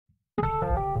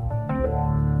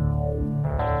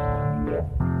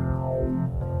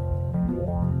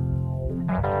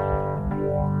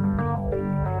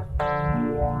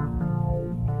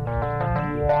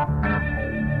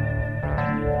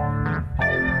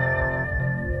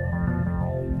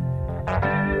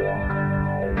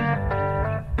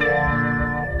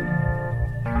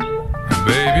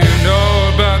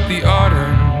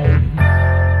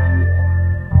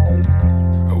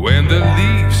the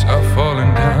leaves are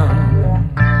falling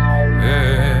down.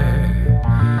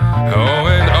 Yeah. Oh,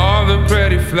 and all the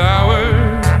pretty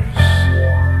flowers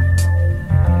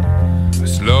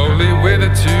slowly wither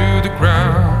to the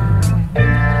ground.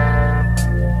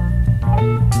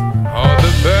 All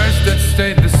the birds that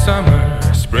stayed the summer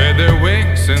spread their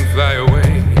wings and fly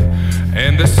away.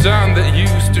 And the sun that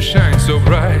used to shine so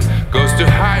bright goes to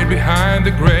hide behind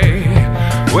the gray.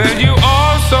 Well, you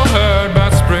also heard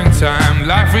about springtime.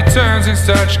 Life returns in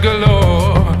such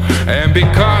galore. And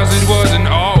because it wasn't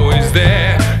always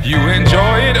there, you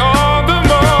enjoy it all the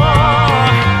more.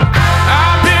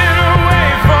 I've been away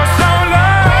for so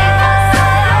long,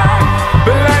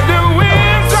 but like the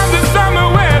winds of the summer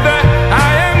weather,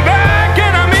 I am back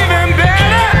and I'm even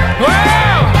better.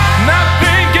 Well,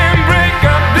 nothing can break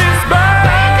up this bond.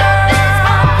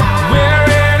 We're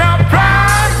in a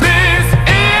process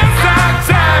inside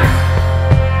time.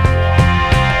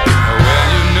 Well,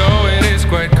 you know it is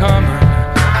quite common.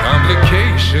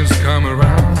 Complications come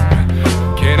around.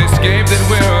 Can't escape that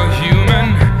we're